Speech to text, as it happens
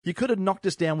You could have knocked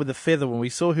us down with a feather when we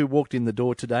saw who walked in the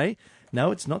door today. No,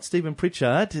 it's not Stephen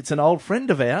Pritchard. It's an old friend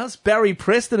of ours. Barry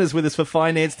Preston is with us for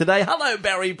Finance today. Hello,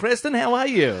 Barry Preston. How are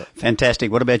you?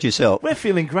 Fantastic. What about yourself? We're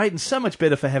feeling great and so much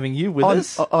better for having you with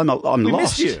us. I'm We lost.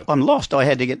 missed you. I'm lost. I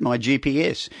had to get my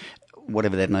GPS,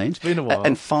 whatever that means, been a while.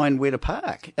 and find where to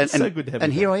park. And, so good to have you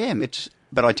And here I am.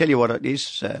 But I tell you what, it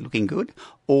is looking good.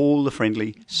 All the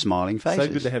friendly, smiling faces.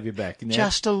 So good to have you back. Now,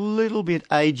 Just a little bit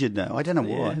aged now. I don't know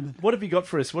why. what have you got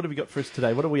for us? What have you got for us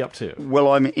today? What are we up to?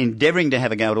 Well, I'm endeavouring to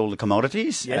have a go at all the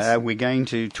commodities. Yes. We're going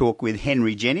to talk with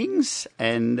Henry Jennings,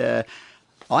 and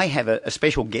I have a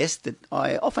special guest that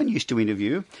I often used to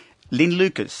interview, Lynn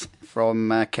Lucas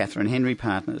from Catherine Henry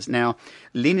Partners. Now,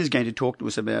 Lynn is going to talk to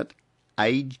us about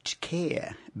aged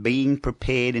care, being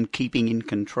prepared and keeping in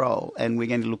control. And we're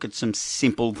going to look at some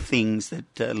simple things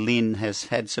that Lynn has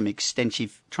had some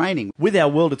extensive training. With our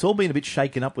world, it's all been a bit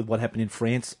shaken up with what happened in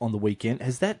France on the weekend.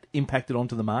 Has that impacted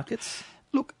onto the markets?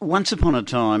 Look, once upon a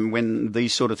time when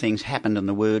these sort of things happened and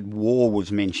the word war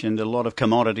was mentioned, a lot of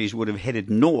commodities would have headed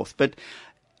north, but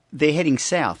they're heading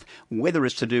south, whether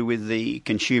it's to do with the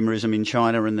consumerism in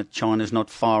China and that China's not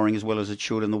firing as well as it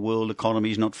should and the world economy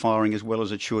is not firing as well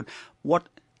as it should. What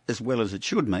as well as it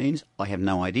should means, I have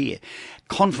no idea.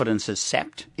 Confidence is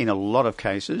sapped in a lot of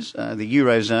cases. The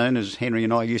Eurozone, as Henry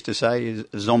and I used to say, is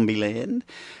zombie land.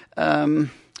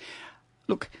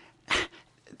 Look,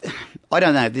 I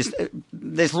don't know.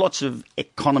 There's lots of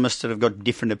economists that have got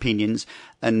different opinions,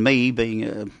 and me, being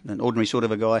an ordinary sort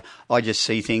of a guy, I just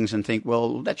see things and think,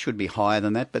 well, that should be higher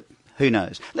than that, but who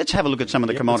knows? Let's have a look at some of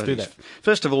the commodities. Let's do that.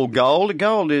 First of all, gold.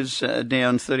 Gold is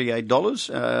down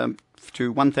 $38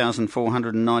 to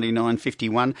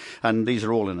 1,499.51, and these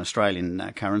are all in Australian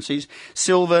currencies.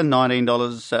 Silver,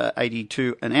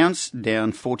 $19.82 an ounce,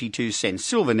 down 42 cents.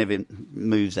 Silver never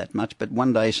moves that much, but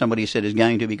one day somebody said it's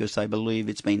going to because they believe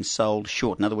it's been sold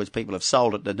short. In other words, people have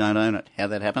sold it that don't own it. How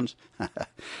that happens?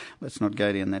 Let's not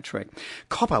go down that track.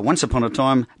 Copper, once upon a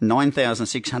time,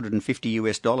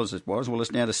 $9,650 it was. Well,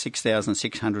 it's now to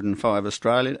 6,605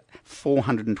 Australian,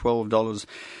 $412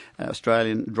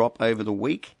 Australian drop over the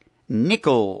week.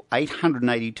 Nickel,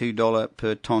 $882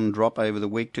 per tonne drop over the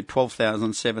week to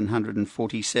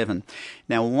 12,747.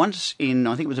 Now, once in,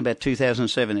 I think it was about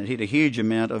 2007, it hit a huge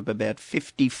amount of about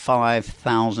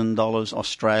 $55,000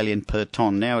 Australian per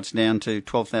tonne. Now it's down to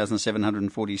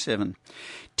 12,747.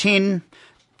 Tin,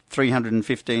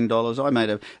 $315. I made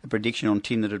a prediction on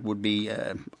tin that it would be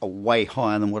a way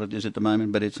higher than what it is at the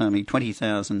moment, but it's only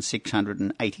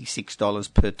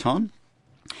 $20,686 per tonne.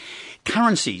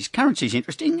 Currencies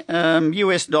interesting.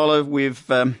 US dollar, we've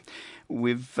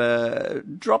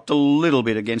dropped a little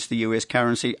bit against the US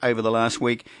currency over the last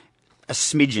week. A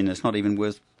smidgen. It's not even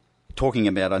worth talking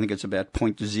about. I think it's about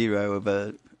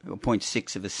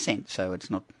 0.6 of a cent, so it's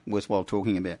not worthwhile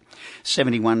talking about.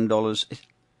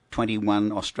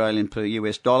 $71.21 Australian per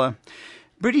US dollar.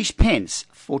 British pence,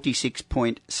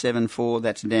 46.74.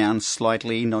 That's down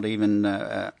slightly, not even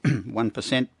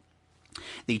 1%.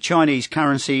 The Chinese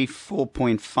currency,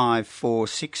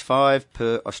 4.5465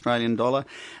 per Australian dollar.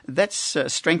 That's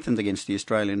strengthened against the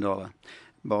Australian dollar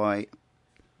by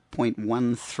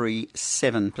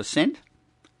 0.137%.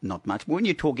 Not much. When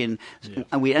you're talking,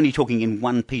 we're only talking in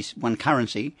one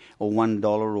currency, or $1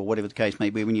 or whatever the case may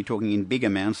be. When you're talking in big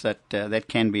amounts, that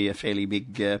can be a fairly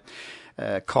big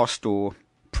cost or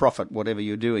profit, whatever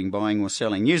you're doing, buying or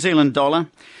selling. New Zealand dollar.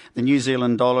 The New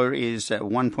Zealand dollar is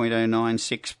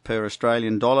 1.096 per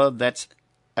Australian dollar. That's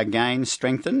again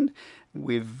strengthened.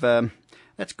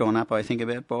 That's gone up, I think,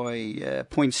 about by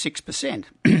 0.6%.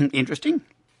 Interesting.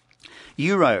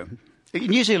 Euro. The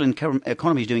New Zealand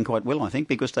economy is doing quite well, I think,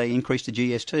 because they increased the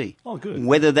GST. Oh, good.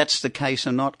 Whether that's the case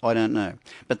or not, I don't know.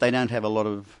 But they don't have a lot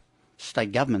of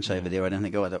state governments over there, I don't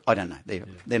think, either. I don't know.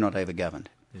 They're not over-governed.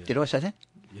 Yeah. Did I say that?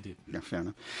 You did. No, fair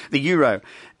enough. The euro,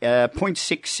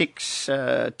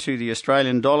 0.66 to the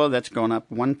Australian dollar. That's gone up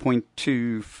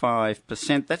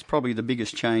 1.25%. That's probably the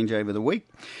biggest change over the week.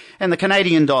 And the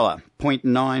Canadian dollar,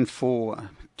 0.94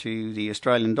 to the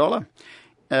Australian dollar.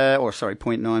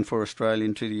 0.94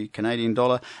 Australian to the Canadian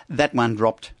dollar. That one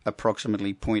dropped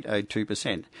approximately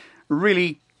 0.02%.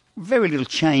 Really, very little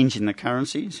change in the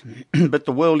currencies. But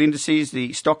the world indices,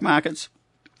 the stock markets,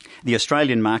 the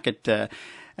Australian market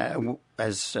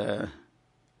has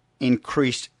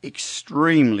increased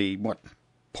extremely,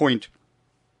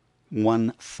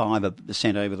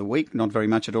 0.15% over the week, not very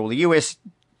much at all. The US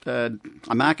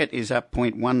market is up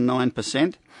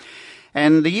 0.19%,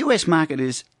 and the US market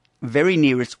is very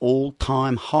near its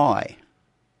all-time high.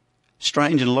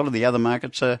 Strange, and a lot of the other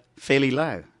markets are fairly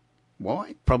low.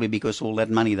 Why? Probably because all that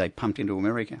money they pumped into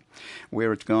America.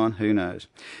 Where it's gone, who knows?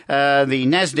 The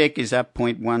Nasdaq is up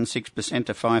 0.16%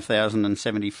 to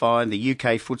 5,075. The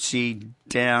UK FTSE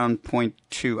down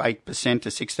 0.28%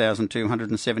 to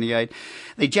 6,278.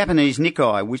 The Japanese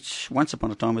Nikkei, which once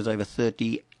upon a time was over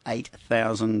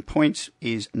 38,000 points,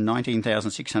 is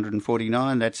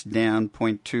 19,649. That's down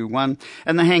 0.21.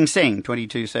 And the Hang Seng,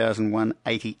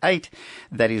 22,188.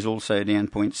 That is also down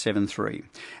 0.73.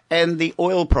 And the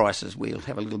oil prices, we'll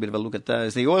have a little bit of a look at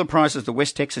those. The oil prices, the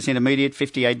West Texas Intermediate,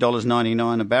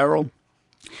 $58.99 a barrel.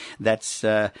 That's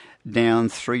down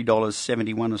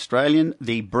 $3.71 Australian.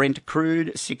 The Brent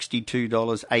crude,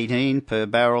 $62.18 per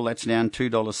barrel. That's down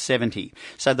 $2.70.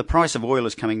 So the price of oil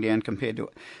is coming down compared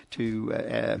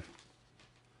to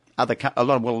a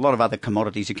lot of other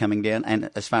commodities are coming down. And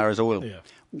as far as oil,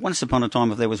 once upon a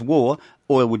time, if there was war,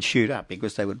 oil would shoot up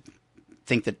because they would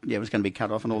think that it was going to be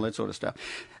cut off and all that sort of stuff.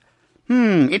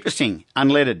 Interesting.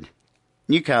 Unleaded.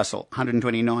 Newcastle,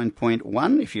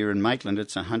 129.1. If you're in Maitland,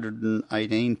 it's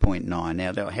 118.9.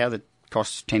 Now, how that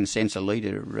costs 10 cents a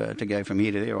litre to go from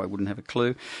here to there, I wouldn't have a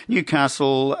clue.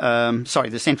 Newcastle,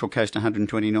 the Central Coast,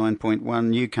 129.1.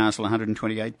 Newcastle,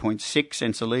 128.6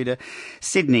 cents a litre.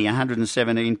 Sydney,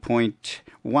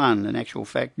 117.1. In actual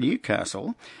fact,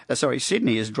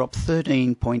 Sydney has dropped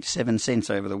 13.7 cents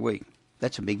over the week.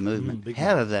 That's a big movement.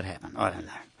 How did that happen? I don't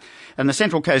know. And the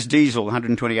Central Coast diesel,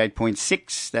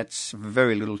 128.6. That's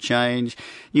very little change.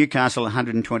 Newcastle,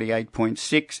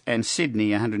 128.6. And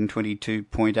Sydney,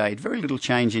 122.8. Very little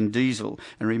change in diesel.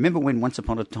 And remember when once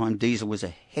upon a time diesel was a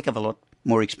heck of a lot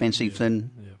more expensive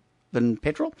than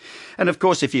petrol? And of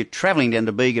course, if you're travelling down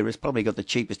to Bega, it's probably got the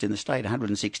cheapest in the state,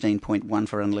 116.1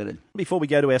 for unleaded. Before we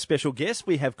go to our special guest,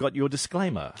 we have got your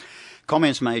disclaimer.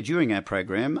 Comments made during our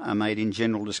program are made in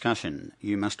general discussion.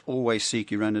 You must always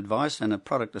seek your own advice, and a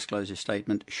product disclosure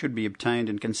statement should be obtained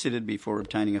and considered before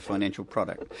obtaining a financial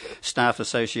product. Staff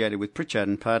associated with Pritchard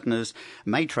and Partners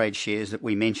may trade shares that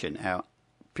we mention. Our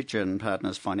Pritchard and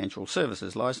Partners Financial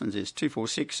Services licence is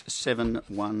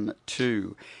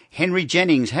 246712. Henry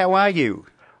Jennings, how are you?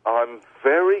 I'm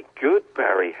very good,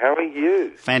 Barry. How are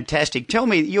you? Fantastic. Tell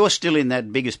me, you're still in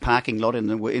that biggest parking lot in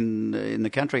the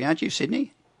country, aren't you,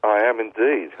 Sydney? I am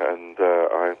indeed, and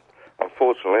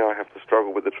unfortunately I have to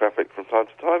struggle with the traffic from time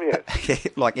to time, yes.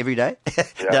 Like every day?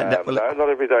 No, not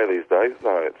every day these days.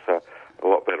 No, it's a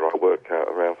lot better. I work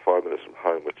around 5 minutes from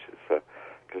home, which is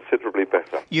considerably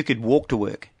better. You could walk to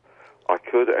work? I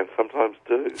could, and sometimes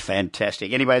do.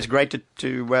 Fantastic. Anyway, it's great to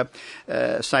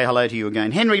say hello to you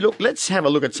again. Henry, look, let's have a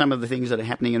look at some of the things that are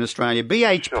happening in Australia.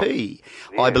 BHP,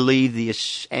 sure. I believe the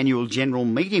annual general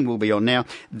meeting will be on. Now,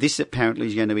 this apparently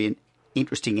is going to be an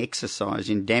interesting exercise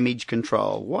in damage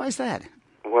control. Why is that?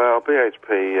 Well,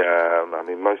 BHP,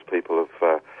 most people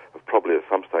have probably at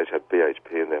some stage had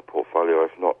BHP in their portfolio,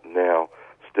 if not now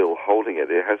still holding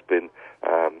it. It has been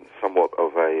somewhat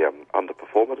of a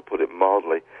underperformer, to put it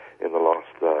mildly, in the last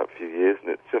few years,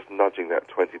 and it's just nudging that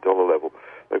 $20 level.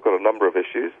 They've got a number of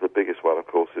issues. The biggest one, of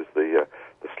course, is the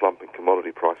slump in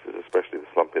commodity prices, especially the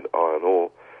slump in iron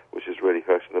ore, which is really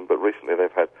hurting them. But recently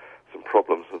they've had some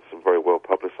problems, and some very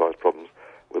well-publicised problems,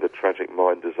 with a tragic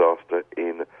mine disaster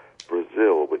in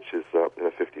Brazil, which is a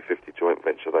 50-50 joint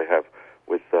venture they have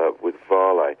with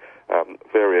Vale.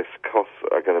 Various costs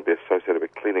are going to be associated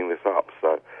with cleaning this up,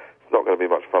 so it's not going to be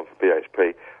much fun for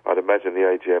BHP. I'd imagine the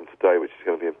AGM today, which is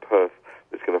going to be in Perth,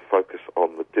 is going to focus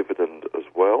on the dividend as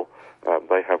well.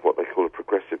 They have what they call a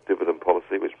progressive dividend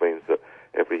policy, which means that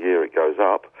every year it goes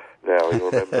up. Now,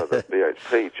 you'll remember that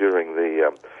BHP, during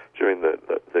the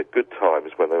good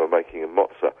times when they were making a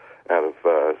mozza out of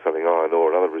selling iron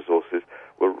ore and other resources,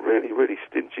 were really, really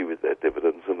stingy with their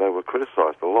dividends, and they were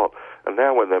criticised a lot. And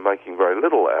now when they're making very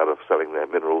little out of selling their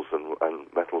minerals and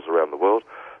metals around the world,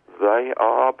 they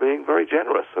are being very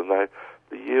generous, and the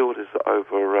yield is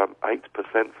over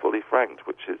 8% fully franked,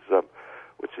 which is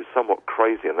somewhat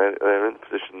crazy. And they're in a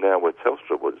position now where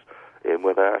Telstra was in,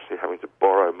 where they're actually having to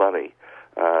borrow money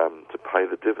to pay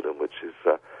the dividend, which is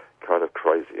kind of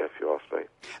crazy, if you ask me.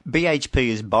 BHP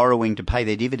is borrowing to pay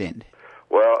their dividend?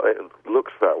 Well, it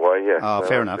looks that way, yes. Oh,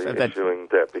 fair enough. They're issuing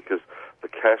debt because the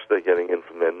cash they're getting in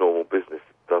from their normal business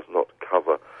does not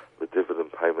cover the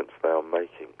dividend payments they are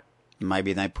making.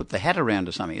 Maybe they put the hat around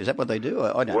or something. Is that what they do?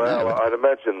 I don't know. Well, I'd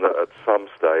imagine that at some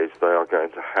stage they are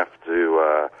going to have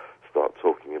to start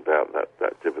talking about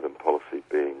that dividend policy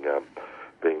being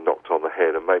knocked on the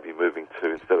head, and maybe moving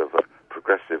to, instead of a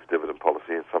progressive dividend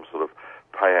policy, in some sort of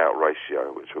payout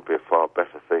ratio, which would be a far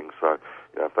better thing. So,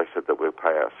 if they said that we'll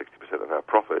pay out 60% of our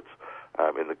profits,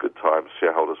 in the good times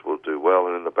shareholders will do well,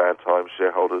 and in the bad times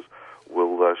shareholders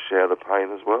will share the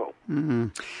pain as well.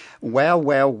 Wow,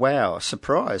 wow, wow.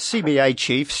 Surprise. CBA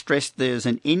chief stressed there's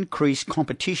an increased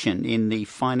competition in the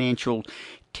financial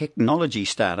technology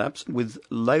startups with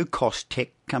low-cost tech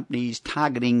companies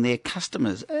targeting their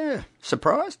customers.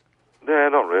 Surprised? Yeah,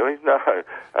 not really, no.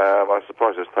 I'm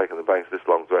surprised it's taken the banks this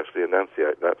long to actually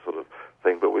enunciate that sort of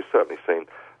thing, but we've certainly seen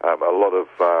a lot of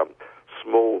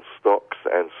small stocks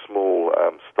and small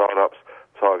startups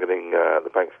targeting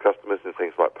the bank's customers in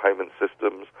things like payment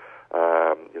systems,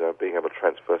 being able to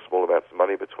transfer small amounts of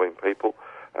money between people.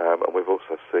 And we've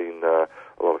also seen a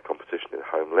lot of competition in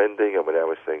home lending, and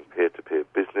we're seeing peer-to-peer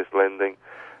business lending.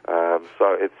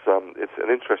 So it's an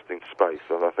interesting space,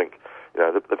 and I think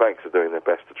the banks are doing their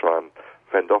best to try and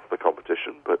fend off the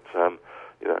competition. But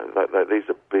these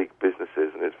are big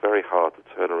businesses, and it's very hard to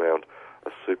turn around a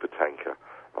super tanker,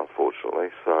 unfortunately.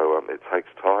 So it takes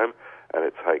time, and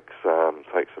it takes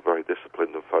a very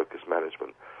disciplined and focused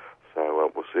management.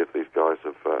 So we'll see if these guys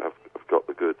have got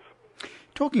the goods.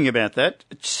 Talking about that,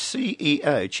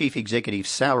 CEO, chief executive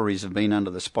salaries have been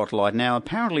under the spotlight. Now,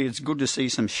 apparently it's good to see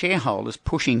some shareholders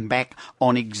pushing back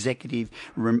on executive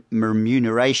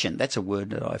remuneration. That's a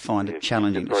word that I find it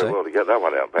challenging to say. Very well to get that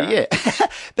one out, Pat. Yeah.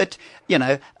 But,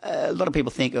 a lot of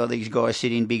people think, these guys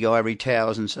sit in big ivory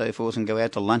towers and so forth and go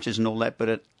out to lunches and all that, but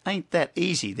it ain't that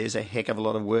easy. There's a heck of a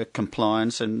lot of work,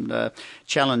 compliance and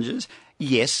challenges.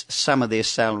 Yes, some of their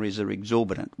salaries are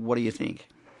exorbitant. What do you think?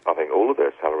 I think all of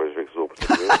their salaries are exorbitant,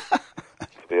 really,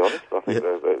 to be honest. I think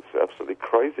it's absolutely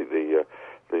crazy, the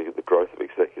growth of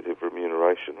executive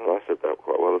remuneration, and I said that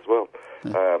quite well as well.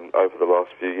 Over the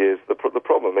last few years, the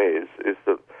problem is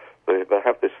that they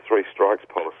have this three strikes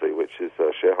policy, which is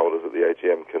shareholders at the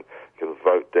AGM can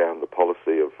vote down the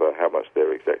policy of how much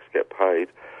their execs get paid,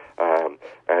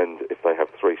 and if they have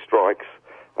three strikes,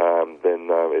 then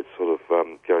it sort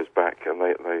of goes back, and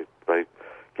they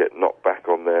get knocked back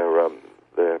on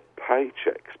their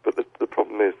paychecks. But the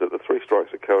problem is that the three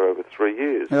strikes occur over 3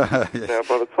 years. Yes. Now,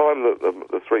 by the time that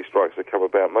the three strikes have come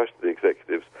about, most of the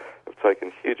executives have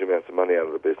taken huge amounts of money out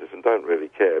of the business and don't really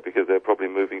care because they're probably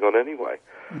moving on anyway.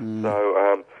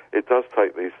 So it does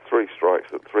take these three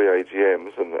strikes at three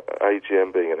AGMs, and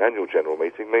AGM being an annual general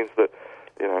meeting means that,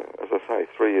 as I say,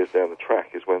 3 years down the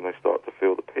track is when they start to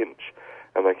feel the pinch,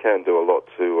 and they can do a lot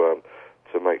to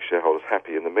make shareholders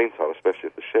happy in the meantime, especially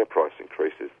if the share price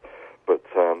increases. But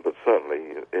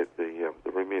certainly the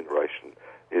remuneration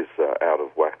is out of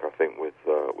whack, I think, with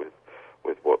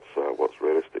what's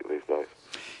realistic these days.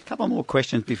 A couple more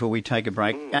questions before we take a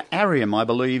break. Arium, I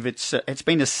believe it's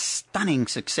been a stunning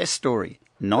success story.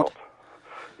 Not?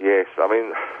 Yes, I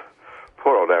mean,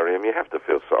 poor old Arium. You have to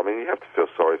feel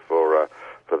sorry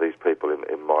for these people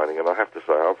in mining, and I have to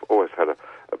say I've always had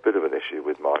a bit of an issue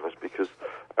with miners because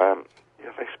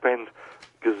they spend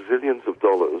gazillions of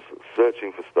dollars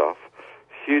searching for stuff,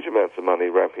 huge amounts of money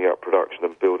ramping up production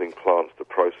and building plants to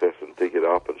process and dig it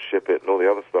up and ship it and all the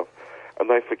other stuff, and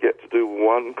they forget to do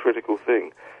one critical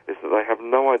thing, is that they have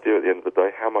no idea at the end of the day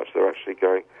how much they're actually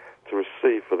going to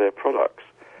receive for their products.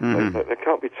 There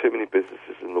can't be too many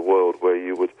businesses in the world where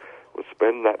you would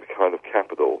spend that kind of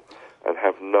capital and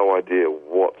have no idea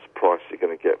what price you're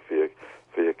going to get for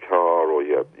your car or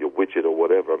your widget or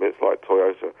whatever. I mean, it's like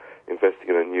Toyota investing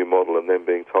in a new model and then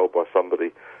being told by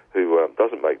somebody who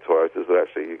doesn't make Toyotas that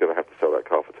actually you're going to have to sell that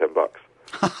car for $10.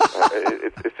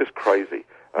 It's just crazy.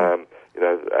 And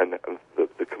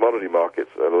the commodity markets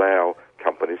allow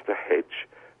companies to hedge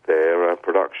their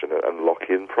production and lock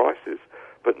in prices,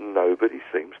 but nobody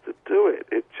seems to do it.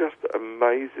 It just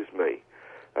amazes me.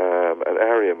 And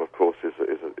Arium, of course, is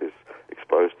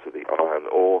exposed to the iron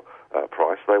ore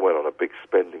price. They went on a big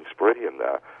spending spree, and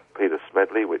Peter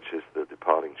Smedley, which is the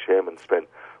departing chairman, spent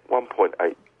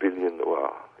 $1.8 billion.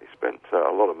 Well, he spent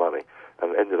a lot of money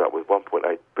and ended up with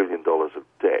 $1.8 billion of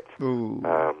debt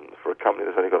for a company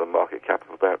that's only got a market cap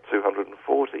of about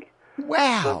 240.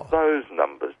 Wow! So those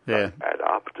numbers don't add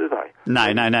up, do they? No.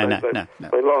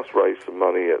 They last raised some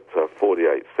money at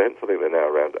 48 cents. I think they're now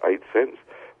around 8 cents.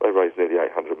 They raised nearly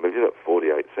 $800 million at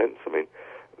 48 cents. I mean,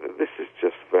 this is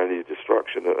just value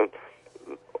destruction. And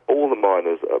all the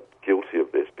miners are guilty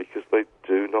of this because they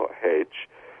do not hedge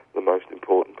the most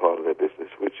important part of their business,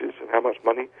 which is how much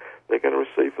money they're going to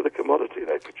receive for the commodity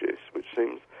they produce, which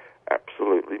seems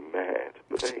absolutely mad.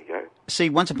 But there you go. See,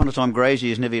 once upon a time,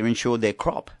 graziers never insured their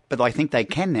crop, but I think they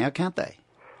can now, can't they?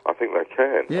 I think they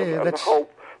can. Yeah, that's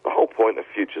the whole point of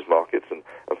futures markets, and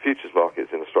futures markets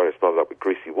in Australia started up with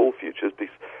greasy wool futures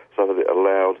so that it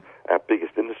allowed our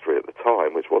biggest industry at the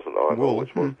time, which wasn't iron ore,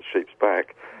 which was the sheep's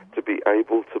back, to be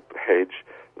able to hedge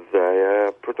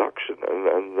their production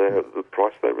and the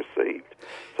price they received.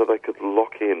 So they could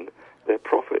lock in their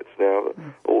profits. Now,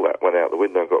 all that went out the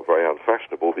window and got very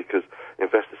unfashionable because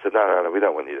investors said, no, we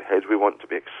don't want you to hedge. We want to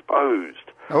be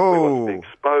exposed. Oh. We want to be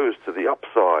exposed to the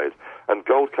upside. And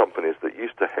gold companies that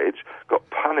used to hedge got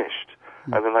punished.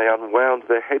 And then they unwound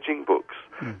their hedging books.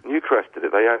 Newcrest did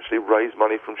it. They actually raised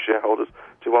money from shareholders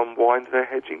to unwind their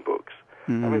hedging books.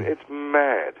 I mean, it's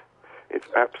mad. It's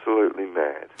absolutely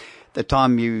mad. The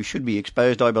time you should be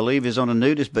exposed, I believe, is on a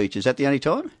nudist beach. Is that the only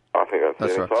time? I think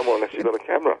that's the only time, unless you've got a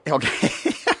camera.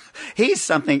 Okay. Here's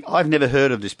something, I've never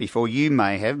heard of this before. You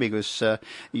may have, because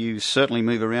you certainly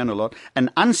move around a lot. And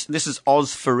this is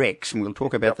Oz Forex, and we'll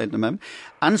talk about that in a moment.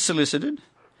 Unsolicited,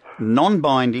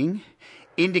 non-binding,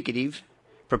 indicative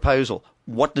proposal.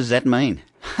 What does that mean?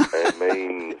 It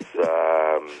means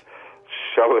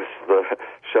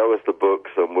show us the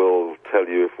books, and we'll tell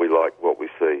you if we like what we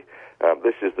see.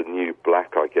 This is the new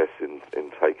black, I guess, in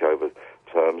takeover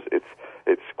terms.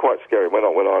 It's quite scary. When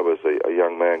I was a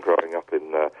young man growing up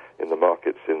in the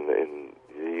markets in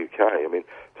the UK, I mean,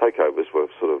 takeovers were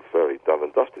sort of very done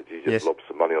and dusted. You just lobbed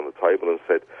some money on the table and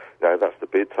said, no, that's the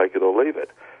bid, take it or leave it.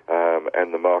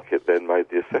 And the market then made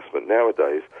the assessment.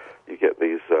 Nowadays, you get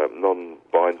these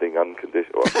non-binding,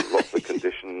 unconditional, lots of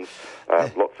conditions,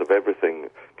 lots of everything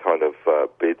kind of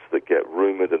bids that get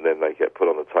rumoured and then they get put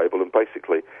on the table. And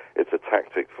basically, it's a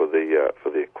tactic for the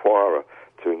acquirer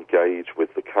to engage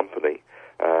with the company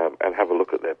and have a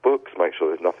look at their books, make sure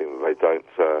there's nothing that they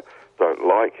don't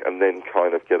like, and then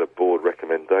kind of get a board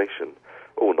recommendation,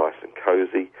 all nice and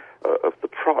cosy, of the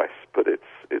price. But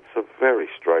it's a very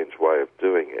strange way of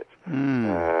doing it.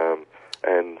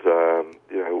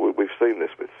 We've seen this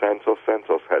with Santos.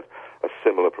 Santos had a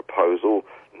similar proposal,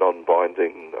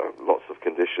 non-binding, lots of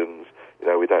conditions.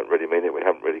 We don't really mean it. We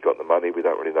haven't really got the money. We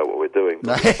don't really know what we're doing.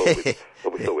 But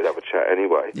we thought we'd have a chat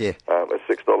anyway. Yeah. At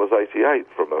 $6.88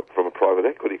 from a private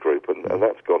equity group, and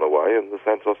that's gone away. And the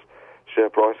Santos share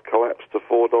price collapsed to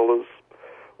 $4,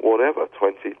 whatever,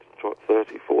 20,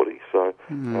 30, 40. So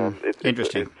it's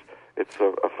interesting. It's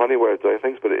a funny way of doing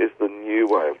things, but it is the new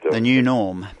way of doing the new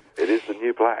norm. It is the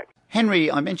new black.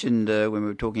 Henry, I mentioned when we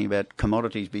were talking about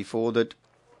commodities before that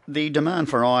the demand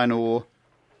for iron ore,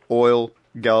 oil,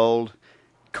 gold,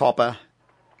 copper,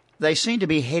 they seem to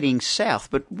be heading south.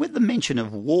 But with the mention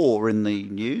of war in the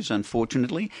news,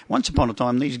 unfortunately, once upon a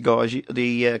time these guys,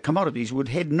 the commodities would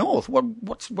head north.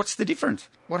 What's the difference?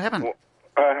 What happened?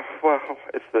 Well,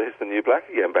 it's the new black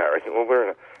again, Barry. Well, we're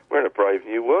in a brave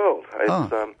new world.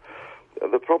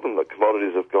 The problem that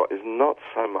commodities have got is not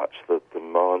so much the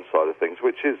demand side of things,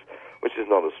 which is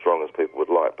not as strong as people would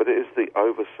like, but it is the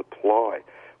oversupply.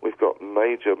 We've got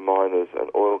major miners and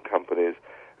oil companies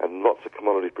and lots of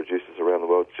commodity producers around the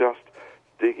world just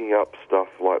digging up stuff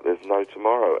like there's no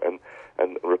tomorrow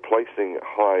and replacing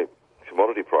high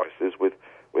commodity prices with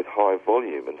high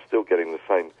volume and still getting the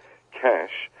same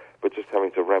cash, but just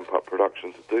having to ramp up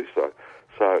production to do so.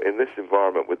 So in this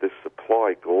environment with this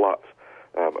supply glut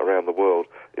around the world,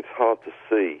 it's hard to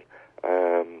see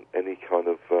any kind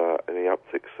of any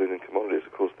uptick soon in commodities.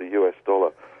 Of course, the US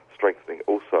dollar strengthening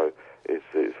also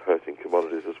is hurting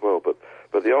commodities as well.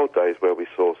 But the old days where we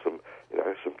saw some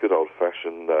good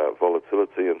old-fashioned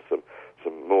volatility and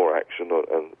some more action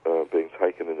being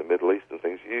taken in the Middle East and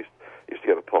things, you used to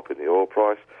get a pop in the oil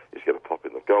price, you used to get a pop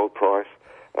in the gold price,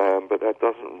 but that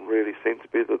doesn't really seem to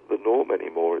be the norm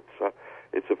anymore.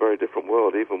 It's a very different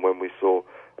world. Even when we saw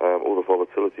all the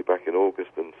volatility back in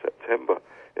August and September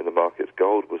in the markets,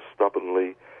 gold was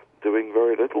stubbornly doing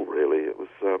very little, really. It was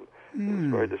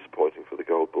very disappointing for the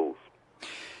gold bulls.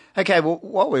 Okay, well,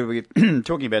 while we were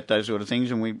talking about those sort of things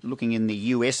and we're looking in the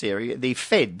US area, the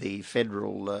Fed, the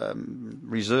Federal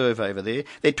Reserve over there,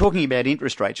 they're talking about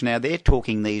interest rates. Now, they're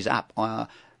talking these up.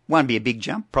 Won't be a big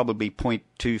jump, probably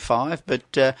 0.25,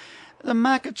 but the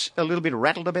market's a little bit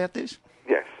rattled about this.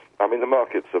 Yes. I mean, the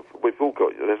markets we've all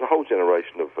got, there's a whole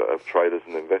generation of traders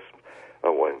and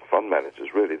and fund managers,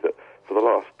 really, that for the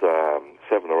last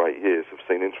 7 or 8 years have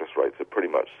seen interest rates at pretty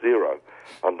much zero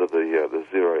under the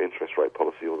zero interest rate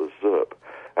policy, or the ZIRP.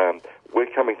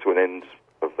 We're coming to an end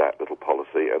of that little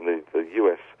policy, and the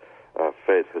US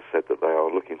Fed has said that they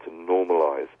are looking to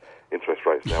normalise interest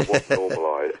rates. Now, what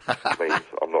normalise means,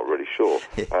 I'm not really sure.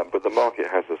 But the market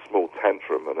has a small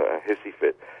tantrum and a hissy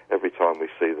fit every time we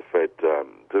see the Fed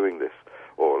doing this,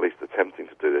 or at least attempting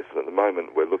to do this. And at the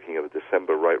moment, we're looking at a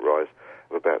December rate rise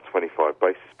of about 25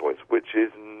 basis points, which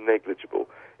is negligible.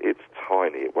 It's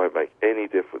tiny. It won't make any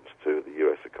difference to the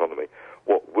US economy.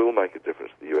 What will make a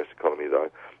difference to the US economy, though,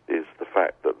 is the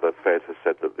fact that the Fed has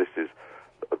said that this is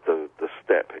the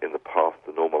step in the path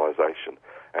to normalisation,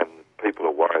 and people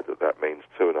are worried that means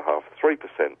 2.5%,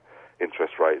 3%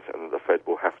 interest rates, and the Fed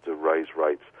will have to raise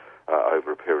rates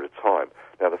over a period of time.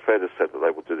 Now, the Fed has said that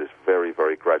they will do this very,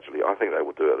 very gradually. I think they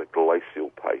will do it at a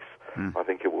glacial pace. I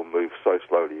think it will move so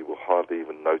slowly you will hardly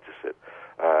even notice it.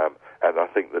 And I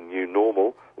think the new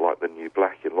normal, like the new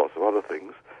black in lots of other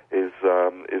things, is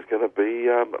going to be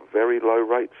very low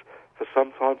rates for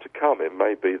some time to come. It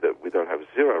may be that we don't have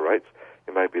zero rates.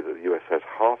 It may be that the US has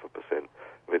 0.5%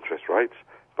 of interest rates,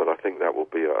 but I think that will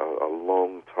be a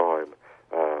long time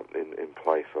in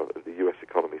place. The US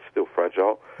economy is still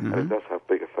fragile, and it does have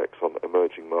big effects on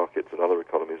emerging markets and other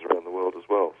economies around the world as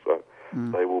well. So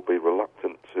they will be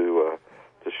reluctant to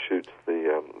shoot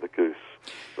the goose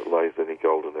that lays any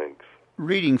golden eggs.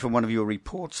 Reading from one of your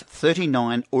reports,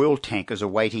 39 oil tankers are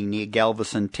waiting near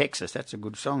Galveston, Texas. That's a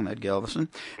good song, that, Galveston.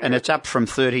 And it's up from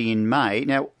 30 in May.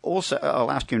 Now, also,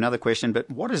 I'll ask you another question, but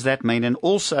what does that mean? And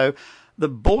also, the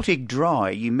Baltic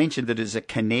Dry, you mentioned that as a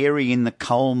canary in the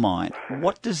coal mine.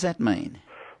 What does that mean?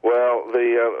 Well,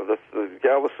 the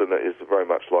Galveston is very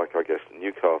much like, I guess,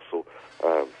 Newcastle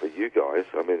for you guys.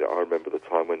 I mean, I remember the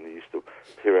time when you used to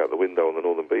peer out the window on the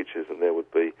northern beaches and there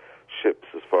would be ships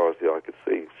as far as the eye could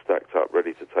see stacked up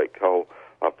ready to take coal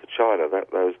up to China.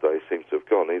 Those days seem to have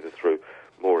gone either through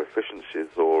more efficiencies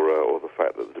or the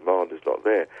fact that the demand is not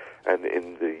there. And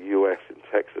in the US, in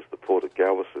Texas, the port of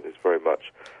Galveston is very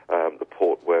much the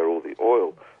port where all the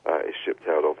oil is shipped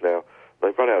out of. Now,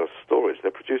 they've run out of storage.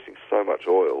 They're producing so much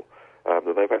oil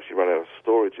that they've actually run out of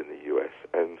storage in the US,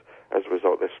 and as a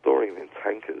result, they're storing it in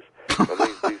tankers. And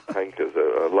these tankers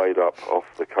are laid up off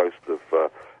the coast of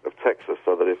Texas,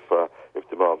 so that if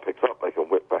demand picks up, they can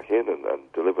whip back in and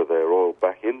deliver their oil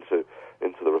back into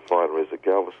the refineries at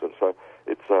Galveston. So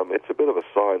it's a bit of a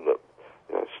sign that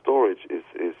storage is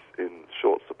in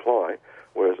short supply,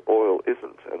 whereas oil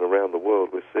isn't. And around the world,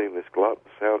 we're seeing this glut.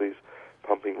 Saudis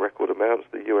pumping record amounts.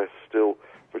 The US still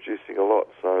producing a lot.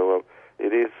 So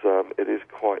it is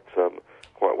quite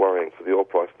worrying for the oil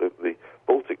price. The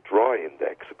Baltic Dry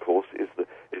Index, of course, is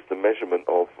the measurement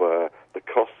of the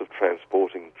cost of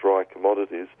transporting dry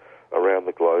commodities around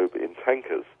the globe in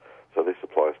tankers. So this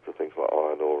applies to things like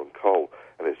iron ore and coal,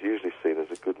 and it's usually seen as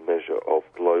a good measure of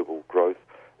global growth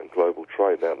and global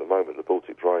trade. Now, at the moment, the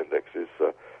Baltic Dry Index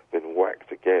has been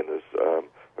whacked again as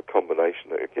a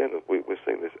combination. Again, we're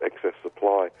seeing this excess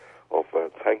supply of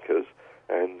tankers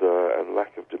and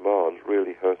lack of demand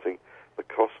really hurting the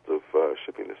cost of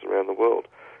shipping this around the world.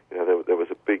 There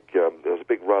was a big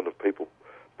run of people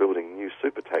building new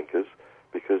super tankers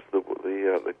because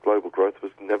the global growth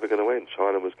was never going to end.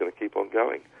 China was going to keep on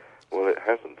going. Well, it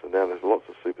hasn't, and now there's lots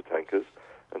of super tankers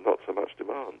and not so much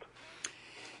demand.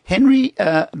 Henry,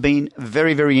 been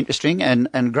very, very interesting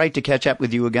and great to catch up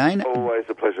with you again. Always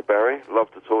a pleasure, Barry.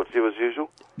 Love to talk to you as usual.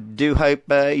 Do hope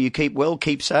you keep well,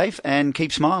 keep safe, and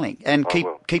keep smiling, and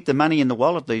keep the money in the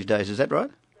wallet these days. Is that right?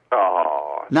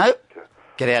 Oh, no.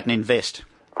 Get out and invest.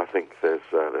 I think there's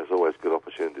always good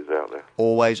opportunities out there.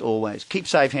 Always, always. Keep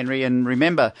safe, Henry, and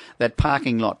remember that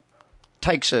parking lot.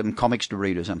 Take some comics to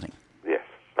read or something. Yes.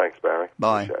 Thanks, Barry.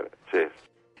 Bye. Appreciate it. Cheers.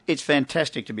 It's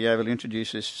fantastic to be able to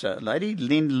introduce this lady,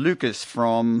 Lynn Lucas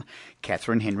from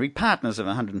Catherine Henry Partners of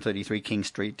 133 King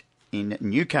Street in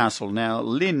Newcastle. Now,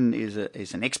 Lynn is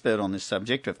an expert on this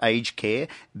subject of aged care,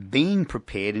 being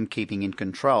prepared and keeping in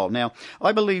control. Now,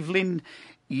 I believe, Lynn,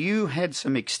 you had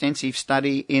some extensive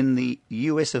study in the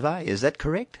US of A. Is that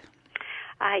correct?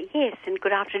 Yes, and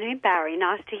good afternoon, Barry.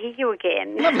 Nice to hear you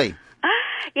again. Lovely.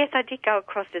 Yes, I did go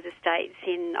across to the States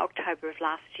in October of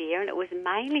last year, and it was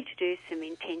mainly to do some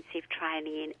intensive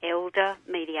training in elder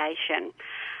mediation.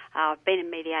 I've been a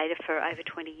mediator for over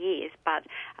 20 years, but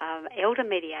elder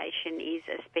mediation is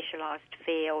a specialised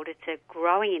field. It's a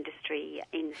growing industry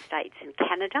in the States and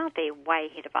Canada. They're way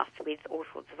ahead of us with all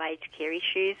sorts of aged care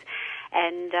issues,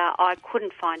 and I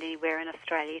couldn't find anywhere in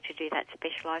Australia to do that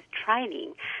specialised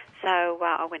training. So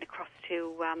I went across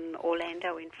to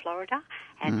Orlando in Florida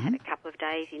and had a couple of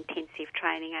days intensive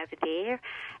training over there.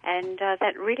 And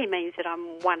that really means that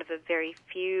I'm one of a very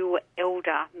few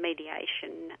elder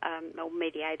mediation or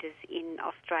mediators in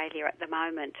Australia at the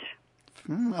moment.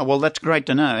 Well, that's great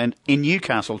to know. And in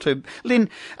Newcastle too. Lynn,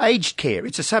 aged care,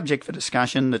 it's a subject for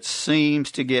discussion that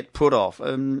seems to get put off,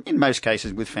 in most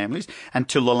cases with families,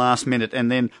 until the last minute, and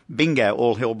then bingo,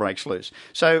 all hell breaks loose.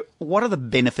 So what are the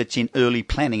benefits in early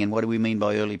planning, and what do we mean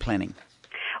by early planning?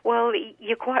 Well,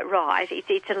 you're quite right.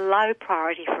 It's a low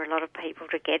priority for a lot of people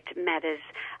to get matters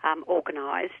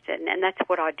organised, and that's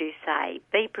what I do say.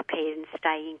 Be prepared and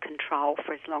stay in control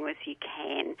for as long as you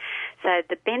can. So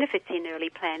the benefits in early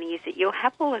planning is that you'll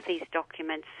have all of these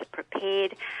documents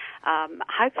prepared,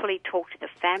 hopefully talk to the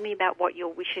family about what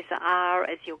your wishes are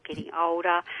as you're getting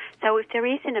older. So if there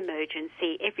is an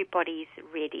emergency, everybody's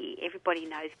ready. Everybody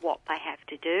knows what they have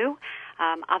to do.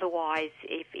 Otherwise,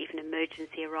 if an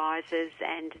emergency arises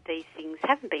and these things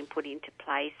haven't been put into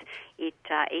place, it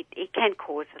can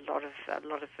cause a lot of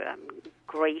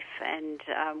grief and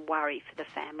worry for the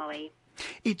family.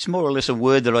 It's more or less a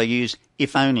word that I use,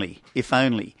 if only, if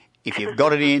only. If you've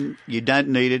got it in, you don't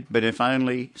need it, but if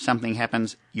only something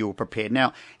happens, you're prepared.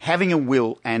 Now, having a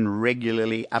will and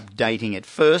regularly updating it.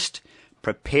 First,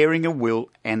 preparing a will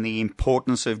and the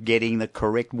importance of getting the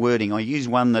correct wording. I use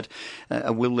one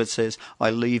a will that says, I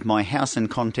leave my house and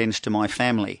contents to my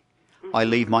family. I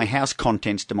leave my house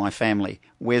contents to my family.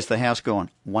 Where's the house gone?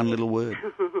 One little word.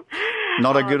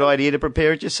 Not a good idea to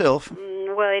prepare it yourself.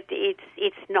 Well,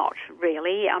 it's not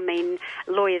really. I mean,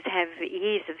 lawyers have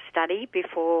years of study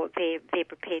before they're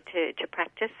prepared to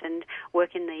practice and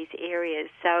work in these areas.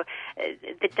 So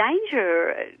the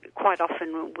danger quite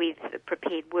often with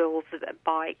prepared wills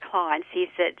by clients is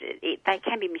that they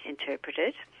can be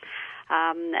misinterpreted.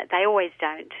 They always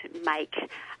don't make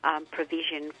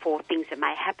provision for things that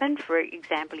may happen. For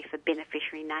example, if a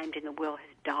beneficiary named in the will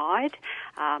has died,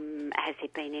 has there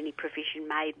been any provision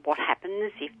made? What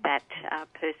happens if that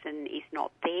person is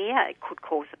not there? It could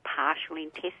cause a partial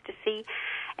intestacy.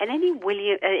 And any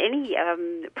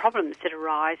problems that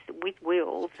arise with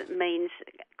wills means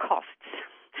costs.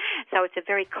 So it's a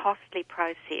very costly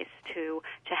process to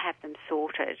have them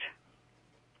sorted.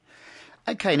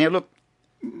 Okay, now look,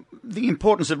 the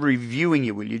importance of reviewing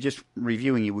your will. You just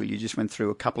went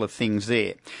through a couple of things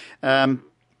there.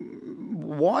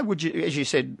 Why would you, as you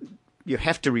said, you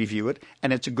have to review it,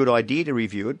 and it's a good idea to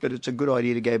review it, but it's a good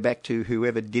idea to go back to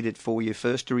whoever did it for you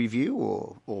first to review,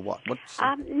 or what?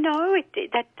 No,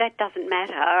 that doesn't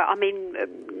matter. I mean,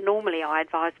 normally I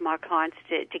advise my clients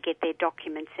to get their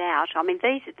documents out. I mean,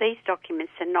 these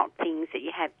documents are not things that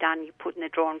you have done, you put in a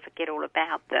drawer and forget all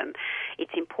about them.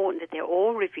 It's important that they're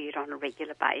all reviewed on a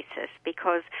regular basis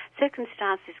because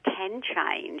circumstances can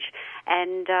change,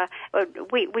 and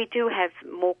we do have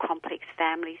more complex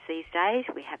families these days.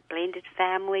 We have blended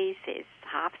families, there's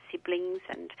half siblings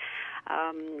and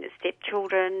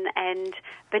stepchildren, and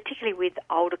particularly with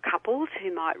older couples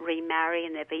who might remarry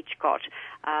and they've each got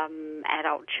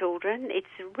adult children, it's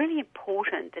really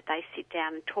important that they sit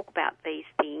down and talk about these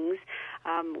things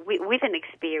with an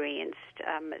experienced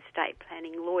estate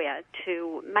planning lawyer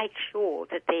to make sure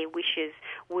that their wishes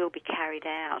will be carried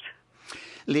out.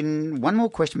 Lynn, one more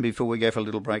question before we go for a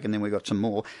little break, and then we've got some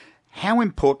more. How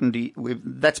important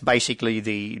that's basically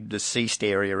the deceased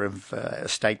area of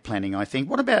estate planning, I think.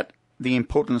 What about the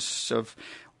importance of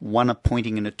one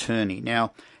appointing an attorney?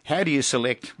 Now, how do you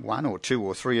select one or two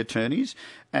or three attorneys,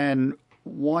 and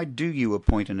why do you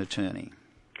appoint an attorney?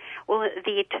 Well,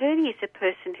 the attorney is a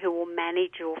person who will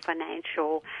manage your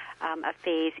financial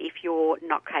affairs if you're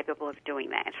not capable of doing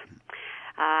that.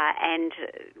 And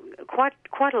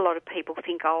quite a lot of people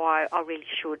think, I really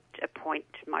should appoint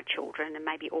my children and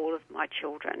maybe all of my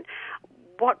children.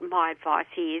 What my advice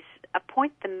is,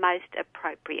 appoint the most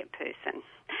appropriate person.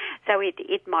 So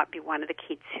it might be one of the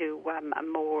kids who are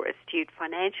more astute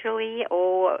financially,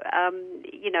 or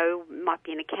might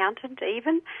be an accountant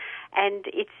even. And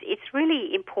it's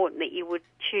really important that you would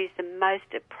choose the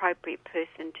most appropriate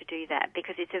person to do that,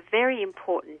 because it's a very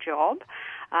important job,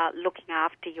 looking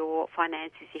after your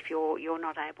finances if you're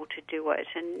not able to do it.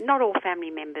 And not all family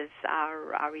members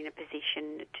are in a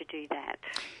position to do that.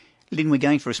 Lynn, we're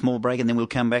going for a small break and then we'll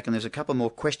come back, and there's a couple more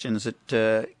questions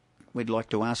that we'd like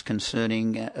to ask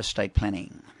concerning estate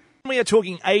planning. We are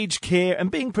talking aged care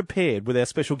and being prepared with our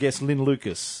special guest, Lynn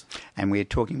Lucas. And we're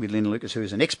talking with Lynn Lucas, who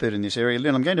is an expert in this area.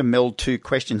 Lynn, I'm going to meld two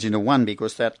questions into one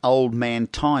because that old man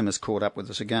time has caught up with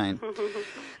us again.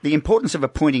 The importance of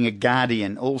appointing a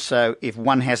guardian. Also, if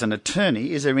one has an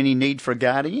attorney, is there any need for a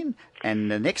guardian?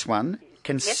 And the next one,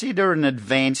 consider an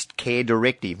advanced care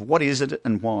directive. What is it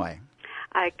and why?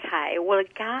 Okay, well, a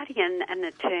guardian and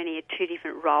an attorney are two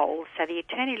different roles. So the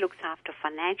attorney looks after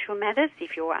financial matters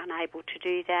if you're unable to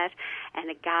do that,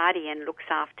 and a guardian looks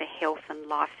after health and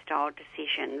lifestyle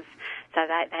decisions. So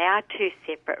they are two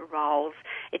separate roles.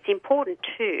 it's important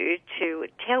too to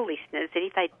tell listeners that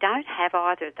if they don't have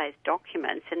either of those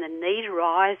documents and the need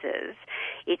arises,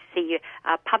 it's the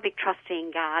public trustee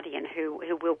and guardian who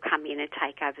will come in and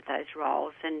take over those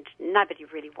roles, and nobody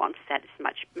really wants that. It's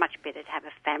much better to have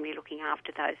a family looking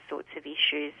after those sorts of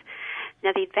issues.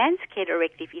 Now, the Advanced Care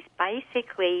Directive is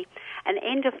basically an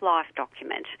end-of-life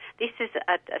document. This is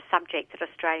a subject that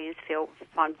Australians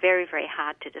find very, very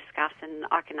hard to discuss, and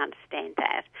I can understand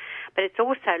that. But it's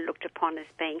also looked upon as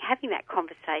being having that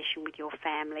conversation with your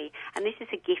family, and this is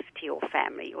a gift to your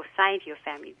family. You're saying to your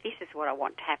family, this is what I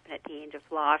want to happen at the end of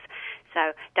life.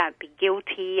 So don't be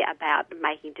guilty about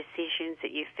making decisions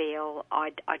that you feel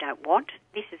I don't want.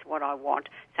 This is what I want,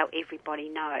 so everybody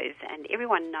knows, and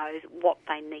everyone knows what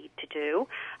they need to do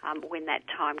when that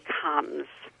time comes.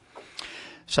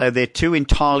 So they're two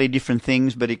entirely different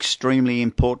things, but extremely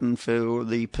important for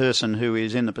the person who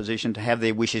is in the position to have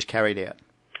their wishes carried out.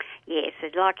 Yes,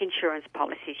 it's like insurance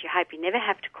policies. You hope you never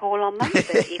have to call on them, but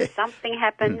if something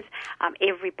happens,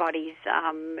 everybody's,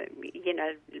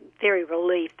 very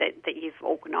relieved that you've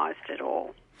organised it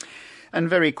all. And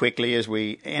very quickly, as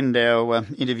we end our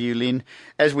interview, Lynn,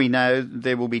 as we know,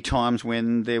 there will be times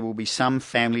when there will be some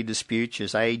family disputes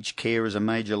as aged care is a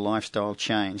major lifestyle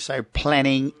change. So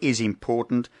planning is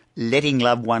important, letting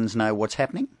loved ones know what's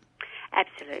happening.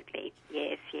 Absolutely,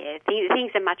 yes, yeah.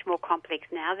 Things are much more complex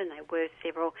now than they were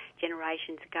several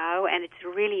generations ago, and it's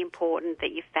really important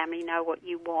that your family know what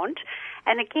you want.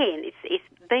 And again, it's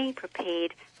being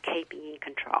prepared, keeping in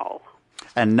control.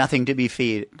 And nothing to be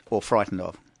feared or frightened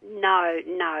of. No,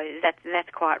 that's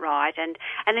quite right, and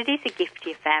it is a gift to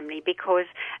your family because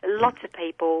lots of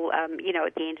people, at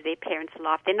the end of their parents'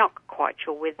 life, they're not quite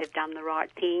sure whether they've done the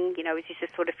right thing. Is this the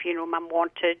sort of funeral mum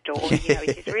wanted, or is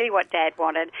this really what Dad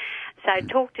wanted? So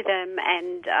talk to them,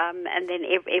 and then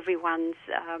everyone's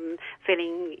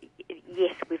feeling,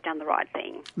 yes, we've done the right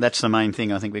thing. That's the main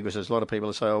thing, I think, because there's a lot of people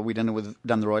who say, we don't know whether we've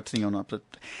done the right thing or not. But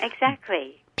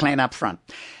exactly. Plan up front.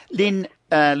 Lynn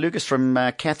Lucas from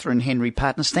Catherine Henry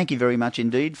Partners, thank you very much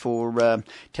indeed for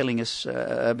telling us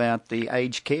about the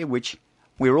aged care, which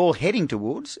we're all heading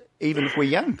towards, even if we're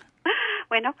young.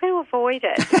 We're not going to avoid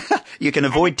it. You can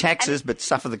avoid taxes but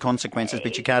suffer the consequences,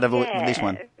 but you can't avoid this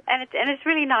one. And it's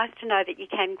really nice to know that you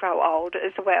can grow old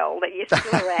as well, that you're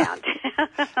still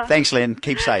around. Thanks, Lynn.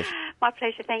 Keep safe. My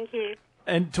pleasure. Thank you.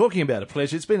 And talking about a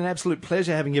pleasure, it's been an absolute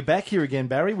pleasure having you back here again,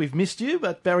 Barry. We've missed you,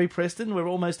 but Barry Preston, we're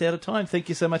almost out of time. Thank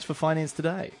you so much for Finance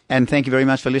Today. And thank you very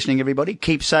much for listening, everybody.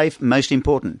 Keep safe. Most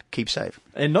important, keep safe.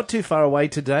 And not too far away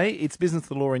today, it's Business,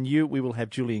 the Law and You. We will have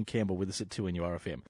Julian Campbell with us at 2NURFM.